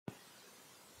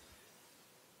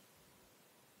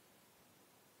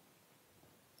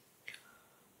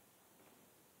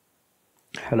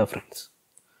Hello friends,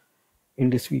 in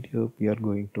this video we are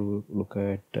going to look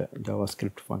at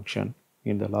JavaScript function.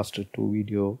 In the last two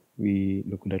video we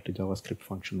looked at the JavaScript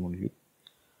function only,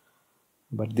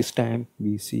 but this time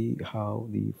we see how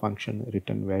the function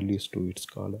return values to its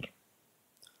caller.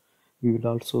 We will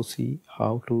also see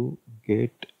how to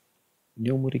get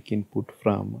numeric input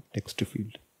from text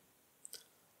field.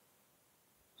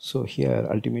 So here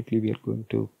ultimately we are going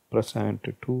to present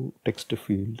two text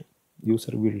field.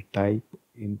 User will type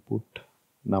input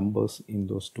numbers in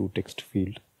those two text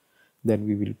field. Then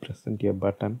we will present a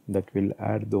button that will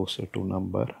add those two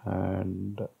number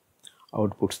and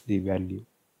outputs the value.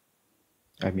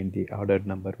 I mean the ordered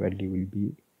number value will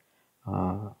be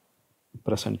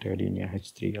presented in a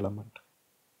H3 element.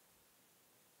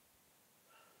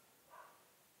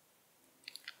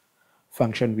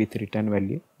 Function with return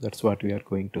value, that's what we are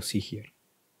going to see here.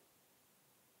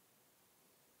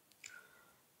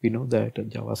 We know that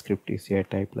JavaScript is a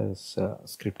typeless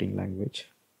scripting language,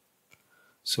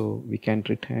 so we can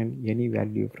return any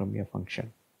value from a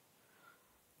function.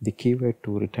 The keyword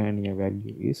to return a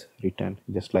value is return,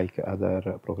 just like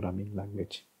other programming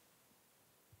language.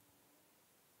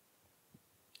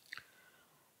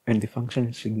 And the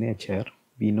function signature,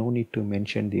 we no need to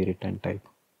mention the return type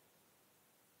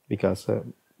because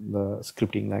the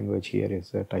scripting language here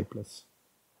is typeless.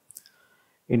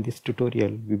 In this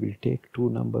tutorial, we will take two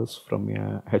numbers from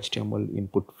a HTML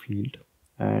input field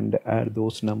and add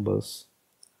those numbers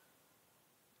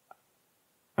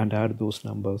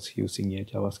using a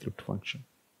JavaScript function.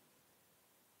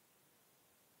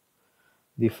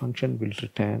 The function will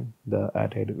return the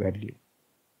added value.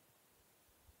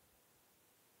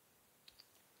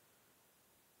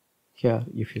 Here,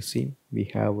 if you see, we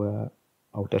have a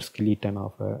outer skeleton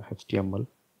of HTML.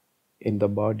 In the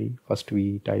body, first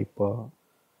we type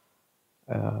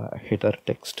header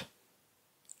text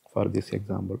for this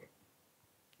example.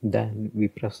 Then we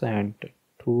present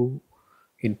two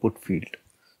input field.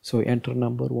 So enter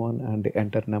number 1 and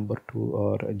enter number 2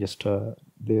 are just a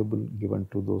label given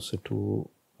to those two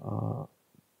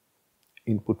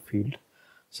input field.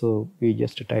 So we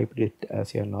just typed it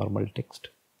as a normal text.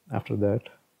 After that,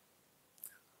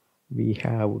 we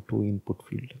have two input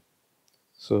field.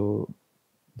 So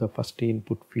the first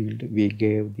input field we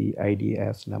gave the ID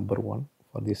as number 1.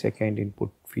 For the second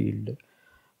input field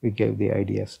we gave the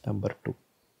ID as number 2.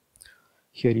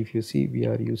 Here if you see, we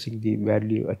are using the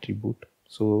value attribute.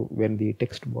 So when the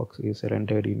text box is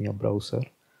rendered in a browser,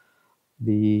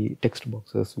 the text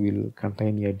boxes will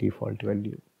contain a default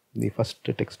value. The first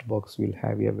text box will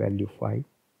have a value 5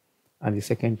 and the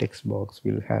second text box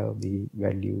will have the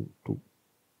value 2.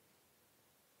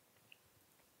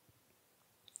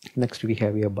 Next we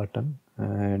have a button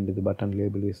and the button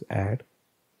label is add.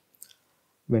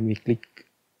 When we click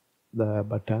the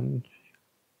button,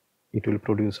 it will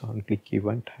produce on-click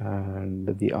event, and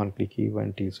the on-click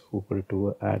event is equal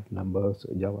to add numbers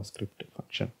JavaScript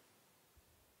function.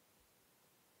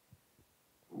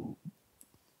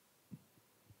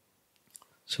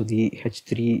 So the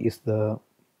H3 is the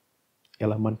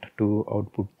element to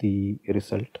output the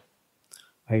result.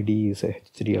 ID is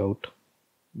H3 out.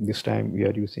 This time we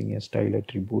are using a style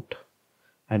attribute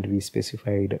and we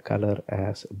specified color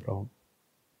as brown.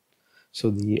 So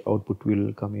the output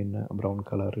will come in a brown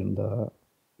color in the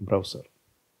browser.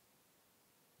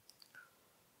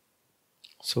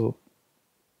 So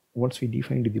once we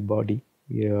defined the body,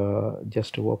 we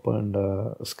just opened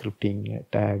a scripting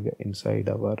tag inside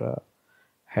our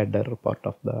header part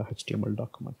of the HTML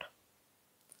document.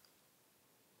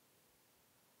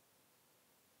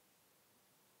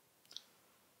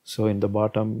 So in the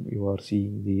bottom you are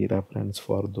seeing the reference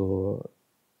for the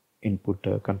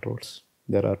input controls.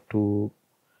 There are two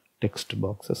text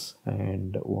boxes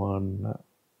and one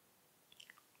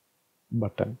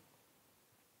button.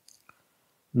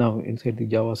 Now inside the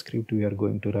JavaScript we are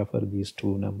going to refer these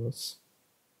two numbers.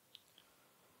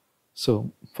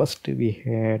 So first we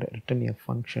had written a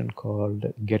function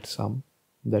called getSum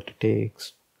that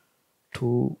takes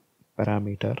two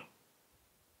parameter.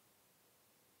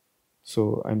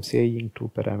 So I'm saying two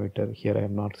parameter here, I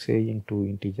am not saying two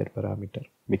integer parameter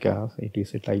because it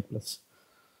is a typeless.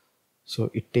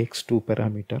 So it takes two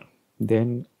parameter,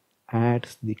 then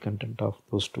adds the content of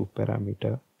those two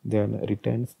parameter, then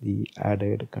returns the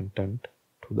added content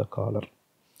to the caller.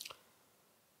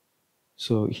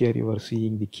 So here you are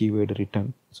seeing the keyword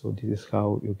return. So this is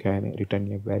how you can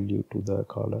return a value to the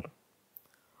caller.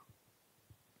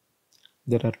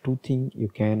 There are two things you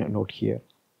can note here.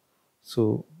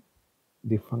 So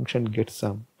the function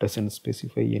getSum doesn't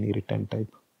specify any return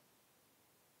type.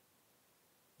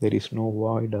 There is no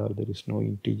void or there is no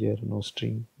integer, no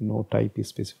string, no type is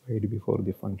specified before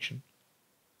the function.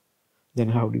 Then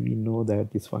how do we know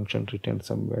that this function returns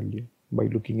some value? By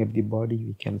looking at the body,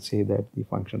 we can say that the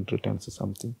function returns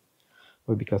something,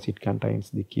 or because it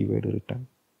contains the keyword return.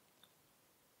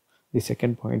 The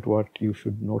second point what you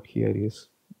should note here is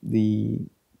the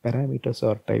parameters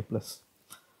are typeless.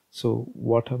 So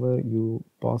whatever you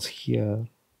pass here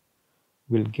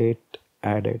will get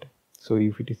added. So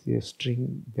if it is a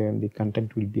string, then the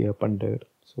content will be appended.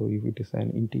 So if it is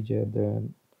an integer,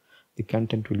 then the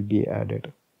content will be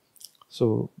added.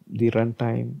 So the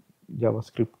runtime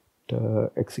JavaScript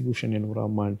execution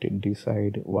environment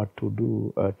decide what to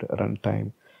do at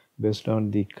runtime based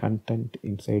on the content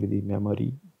inside the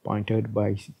memory pointed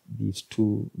by these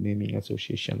two naming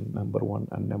association, number 1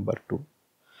 and number 2.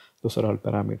 Those are all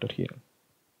parameters here.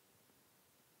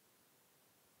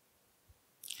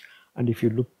 And if you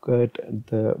look at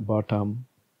the bottom,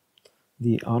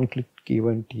 the onClick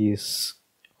event is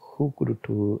hooked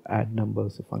to add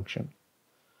numbers function.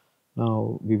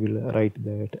 Now we will write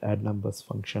that add numbers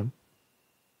function.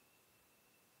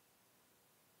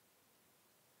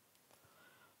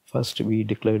 First we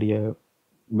declared a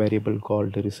variable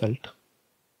called result.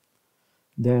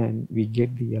 Then we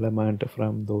get the element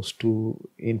from those two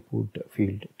input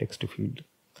field, text field.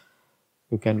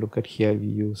 You can look at here, we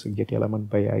use get element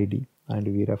by ID and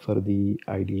we refer the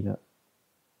ID.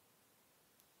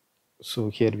 So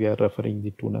here we are referring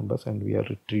the two numbers and we are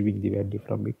retrieving the value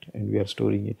from it and we are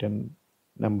storing it in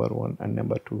number 1 and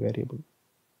number 2 variable.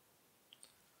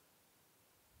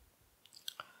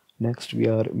 Next we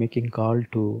are making call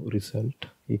to result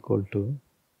equal to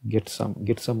getSum.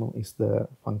 getSum is the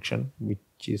function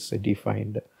which is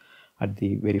defined at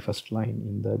the very first line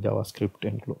in the JavaScript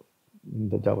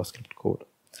code.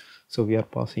 So we are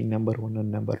passing number 1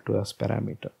 and number 2 as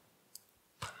parameter.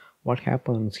 What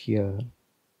happens here?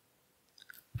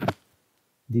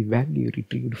 The value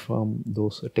retrieved from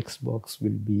those text box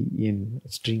will be in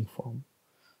string form.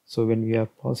 So when we are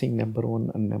passing number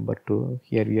 1 and number 2,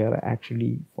 here we are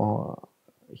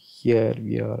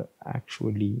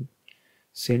actually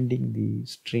sending the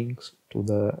strings to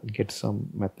the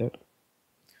getSum method.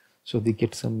 So the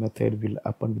getSum method will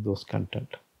append those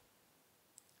content.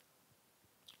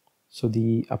 So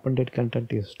the appended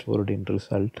content is stored in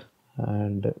result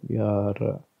and we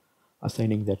are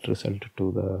assigning that result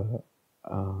to the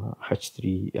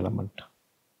H3 element.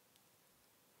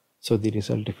 So the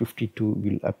result 52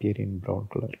 will appear in brown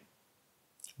color,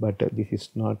 but this is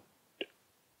not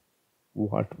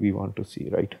what we want to see,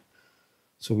 right?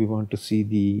 So we want to see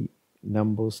the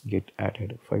numbers get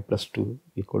added. 5 plus 2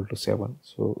 equal to 7.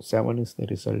 So 7 is the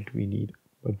result we need,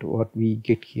 but what we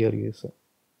get here is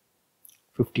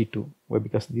 52. Why?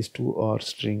 Because these two are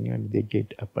string and they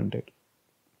get appended.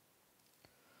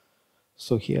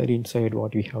 So here inside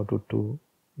what we have to do,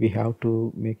 we have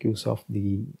to make use of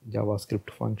the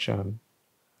JavaScript function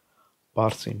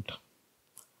parseInt,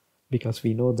 because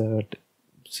we know that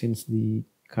since the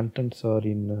contents are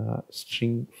in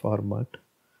string format,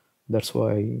 that's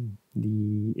why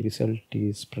the result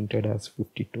is printed as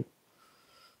 52.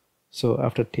 So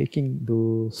after taking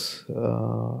those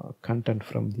content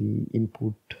from the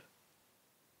input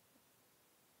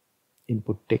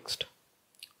text,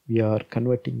 we are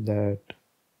converting that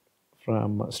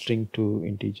from string to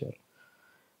integer.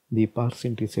 The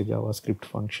parseInt is a JavaScript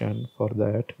function. For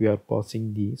that we are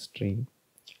passing the string,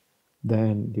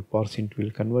 then the parseInt will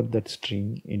convert that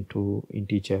string into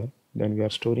integer, then we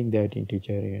are storing that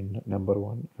integer in number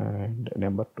 1 and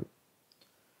number 2.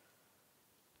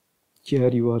 Here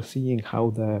you are seeing how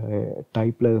the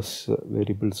typeless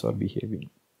variables are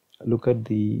behaving. Look at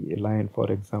the line,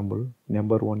 for example,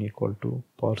 number 1 equal to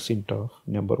parseInt of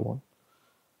number 1.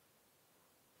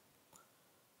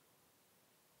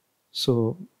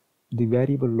 So the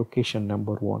variable location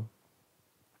number 1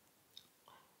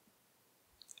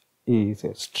 is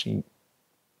a string.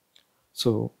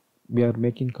 So we are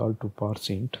making call to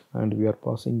parseInt and we are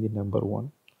passing the number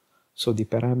 1. So the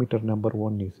parameter number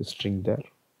 1 is a string there.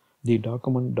 The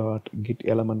document dot get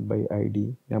element by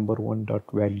ID number 1 dot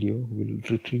value will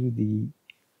retrieve the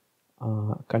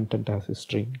content as a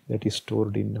string that is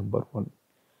stored in number 1.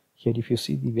 Here if you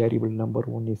see, the variable number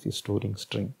 1 is storing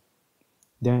string.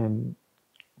 Then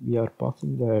we are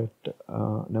passing that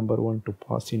number 1 to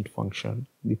parseInt function.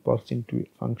 The parseInt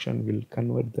function will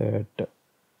convert that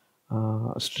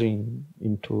string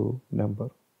into number.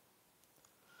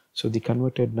 So the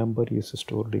converted number is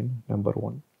stored in number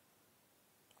 1.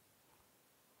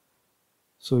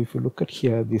 So if you look at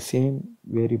here, the same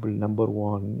variable number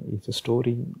 1 is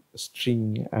storing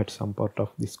string at some part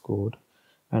of this code,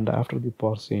 and after the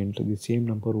parse int, the same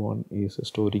number one is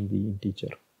storing the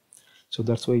integer. So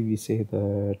that's why we say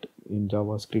that in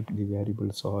JavaScript the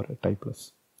variables are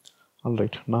typeless.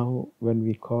 Alright, now when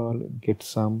we call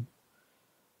getSum,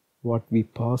 what we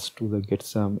pass to the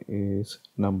getSum is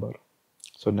number.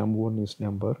 So num1 is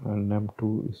number and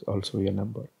num2 is also a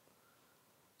number.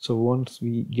 So once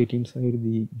we get inside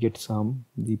the getSum,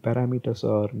 the parameters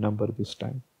are number this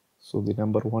time. So the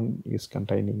number 1 is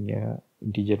containing a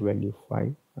integer value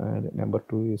 5 and number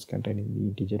 2 is containing the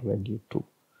integer value 2.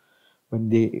 When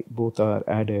they both are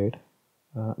added,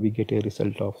 we get a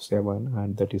result of 7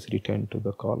 and that is returned to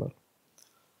the caller.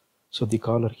 So the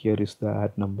caller here is the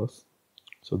add numbers.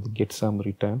 So the getSum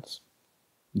returns.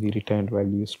 The returned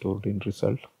value is stored in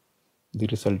result. The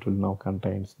result will now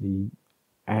contains the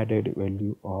added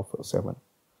value of 7.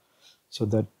 So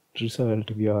that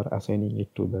result we are assigning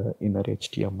it to the inner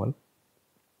HTML.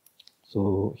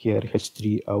 So here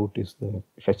h3 out is the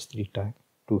h3 tag.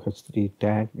 To h3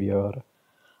 tag we are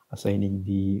assigning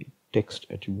the text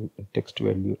attribute, text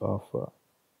value of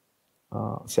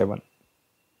 7.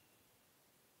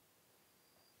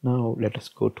 Now let us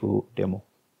go to demo.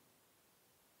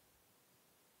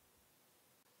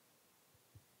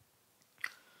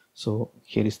 So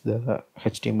here is the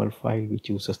HTML file which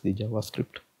uses the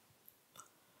JavaScript.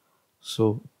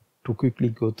 So to quickly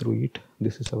go through it,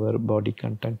 this is our body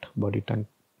content.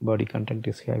 Body content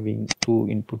is having 2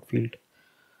 input field.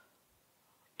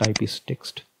 Type is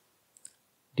text.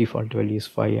 Default value is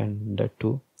 5 and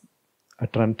 2.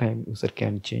 At runtime, user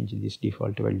can change these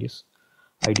default values.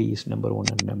 ID is number 1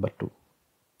 and number 2.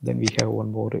 Then we have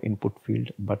one more input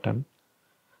field, button.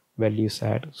 Value is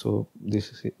add. So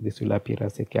this will appear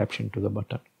as a caption to the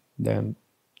button. Then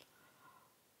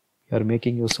we are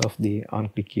making use of the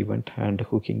onClick event and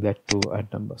hooking that to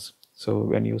add numbers. So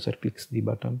when user clicks the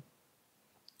button,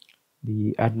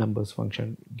 the add numbers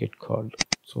function get called.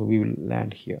 So we will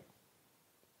land here.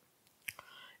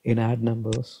 In add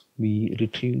numbers, we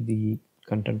retrieve the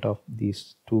content of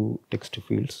these 2 text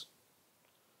fields.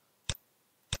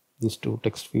 These 2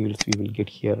 text fields we will get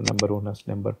here, number 1 as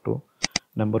number 2.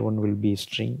 Number 1 will be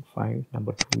string 5,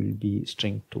 number 2 will be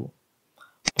string 2.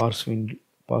 Parse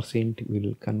int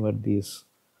will convert this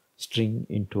string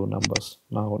into numbers.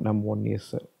 Now num1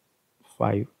 is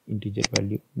 5 integer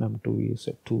value, num2 is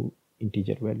 2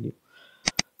 integer value.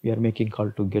 We are making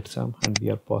call to getSum and we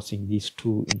are passing these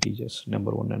 2 integers,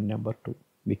 number 1 and number 2.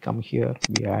 We come here,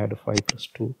 we add 5 plus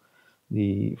 2.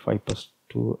 The 5 plus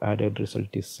 2 added result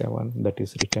is 7, that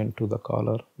is returned to the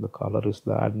caller. The caller is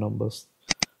the add numbers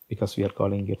because we are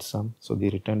calling getSum. So the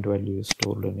returned value is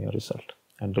stored in a result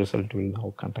and result will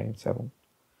now contain 7.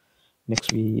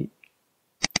 Next we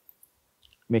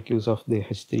make use of the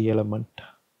h3 element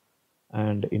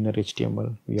and inner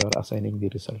HTML we are assigning the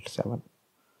result 7.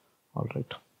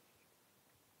 Alright.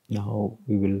 Now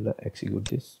we will execute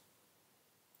this.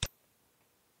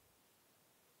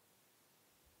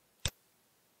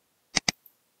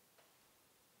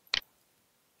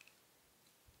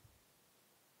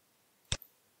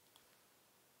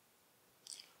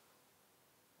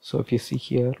 So if you see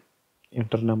here,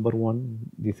 enter number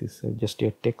 1, this is just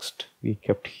a text we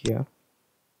kept here.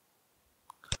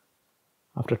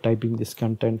 After typing this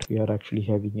content, we are actually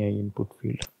having an input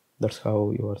field. That's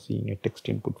how you are seeing a text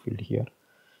input field here.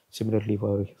 Similarly, we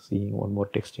are seeing one more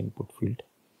text input field.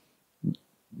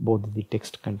 Both the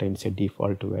text contains a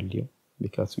default value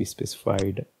because we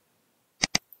specified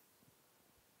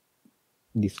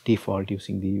this default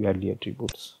using the value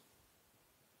attributes.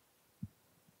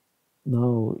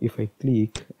 Now if I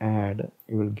click add,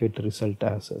 you will get the result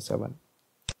as 7.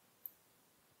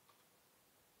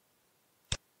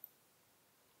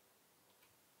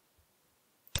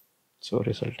 So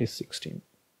result is 16.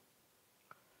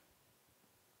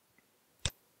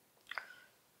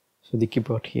 So the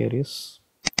keyword here is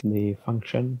the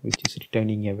function which is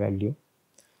returning a value.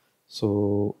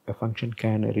 So a function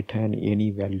can return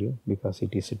any value because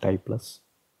it is a typeless.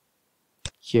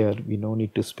 Here we no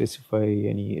need to specify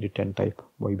any return type.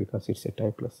 Why? Because it's a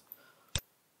typeless.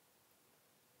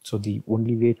 So the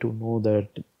only way to know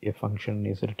that a function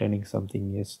is returning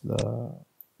something is the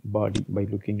body. By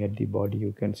looking at the body,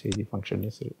 you can say the function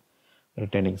is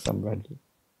returning some value.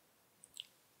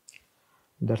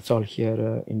 That's all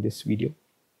here in this video.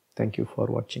 Thank you for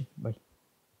watching. Bye.